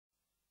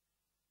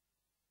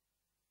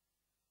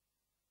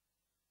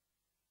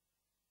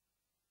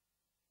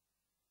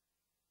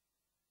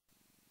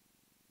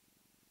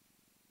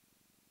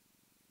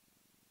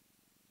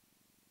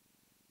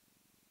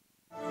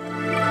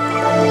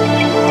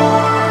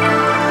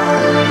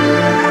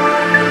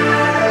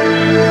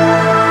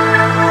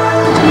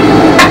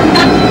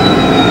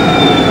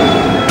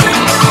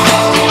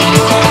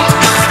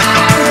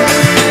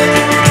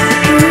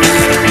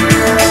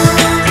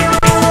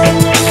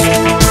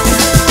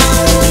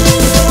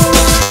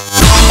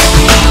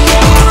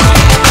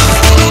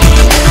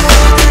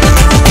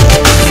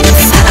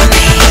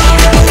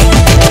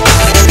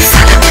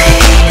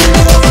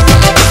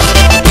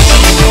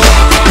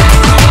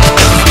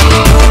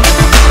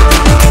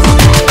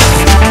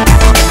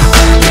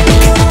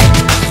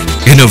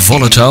In a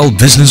volatile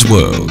business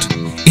world,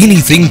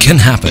 anything can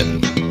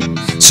happen.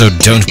 So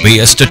don't be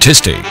a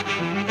statistic.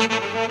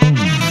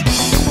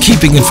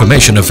 Keeping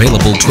information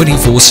available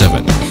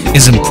 24/7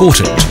 is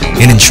important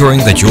in ensuring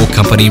that your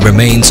company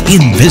remains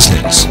in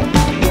business.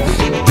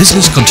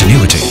 Business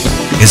continuity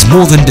is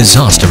more than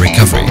disaster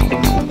recovery.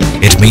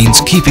 It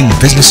means keeping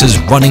businesses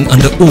running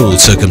under all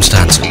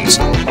circumstances,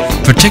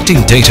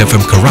 protecting data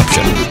from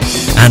corruption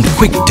and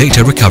quick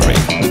data recovery.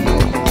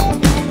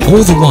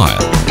 All the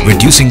while,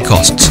 reducing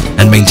costs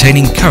and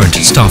maintaining current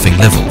staffing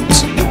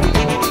levels.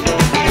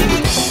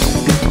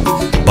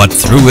 But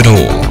through it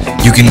all,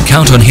 you can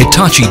count on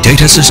Hitachi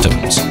Data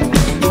Systems,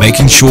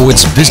 making sure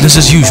it's business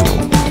as usual,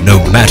 no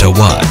matter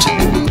what.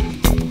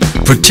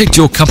 Protect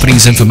your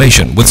company's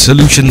information with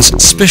solutions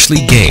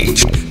specially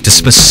gauged to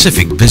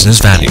specific business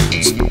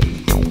values.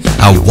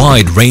 Our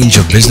wide range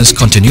of business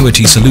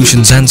continuity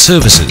solutions and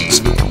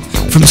services,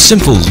 from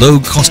simple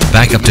low-cost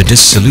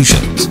backup-to-disk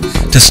solutions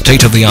to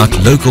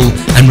state-of-the-art local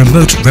and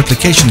remote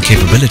replication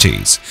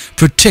capabilities,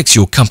 protects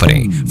your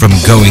company from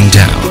going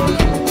down.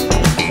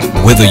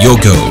 Whether your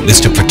goal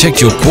is to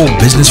protect your core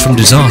business from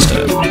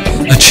disaster,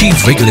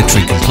 achieve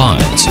regulatory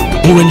compliance,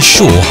 or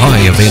ensure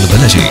high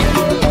availability,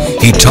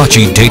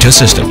 Hitachi Data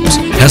Systems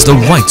has the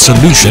right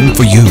solution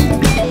for you.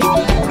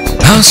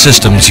 Our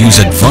systems use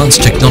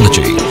advanced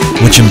technology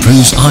which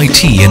improves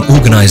IT and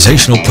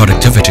organizational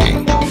productivity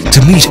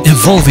to meet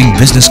evolving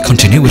business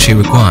continuity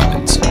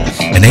requirements,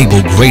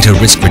 enable greater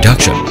risk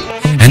reduction,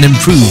 and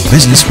improve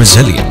business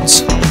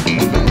resilience.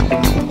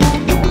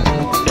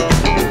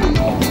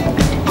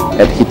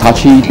 At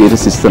Hitachi Data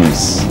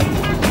Systems,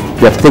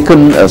 we have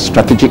taken a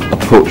strategic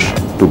approach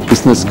to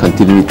business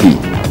continuity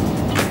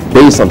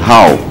based on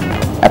how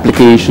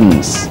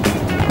applications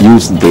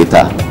use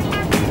data.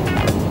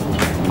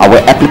 Our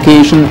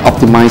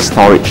application-optimized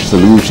storage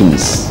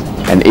solutions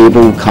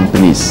enable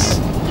companies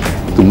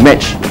to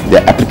match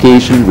their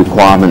application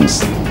requirements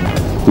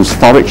to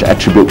storage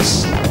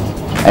attributes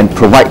and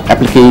provide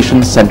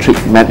application-centric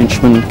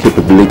management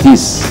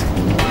capabilities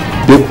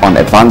built on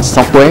advanced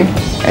software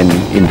and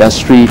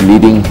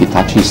industry-leading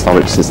Hitachi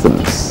storage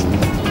systems,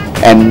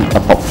 and a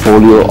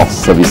portfolio of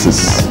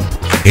services.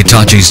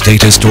 Hitachi's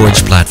data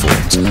storage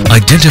platforms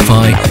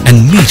identify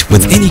and meet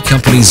with any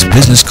company's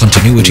business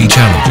continuity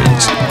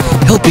challenges,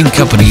 helping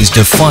companies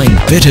define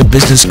better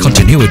business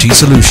continuity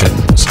solutions.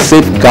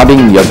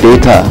 Safeguarding your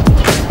data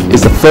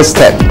is the first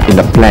step in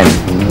the plan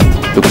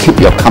to keep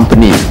your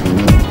company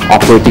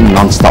operating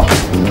non-stop.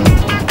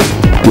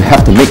 You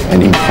have to make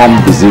an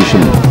informed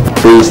decision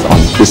based on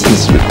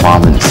business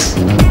requirements.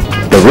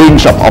 The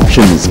range of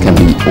options can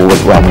be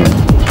overwhelming.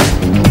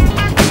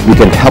 We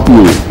can help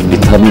you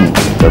determine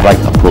the right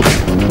approach.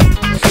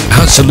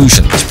 Our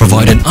solutions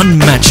provide an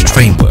unmatched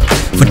framework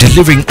for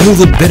delivering all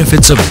the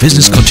benefits of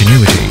business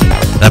continuity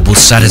that will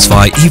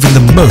satisfy even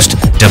the most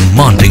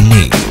demanding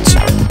needs.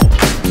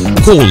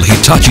 Call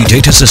Hitachi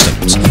Data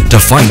Systems to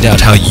find out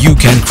how you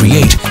can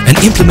create and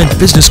implement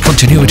business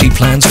continuity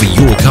plans for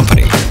your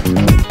company.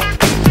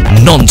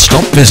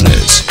 Non-stop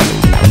business,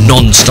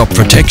 non-stop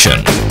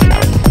protection.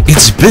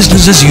 It's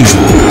business as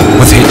usual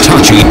with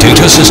Hitachi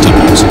Data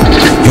Systems,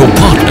 your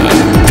partner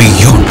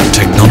beyond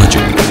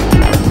technology.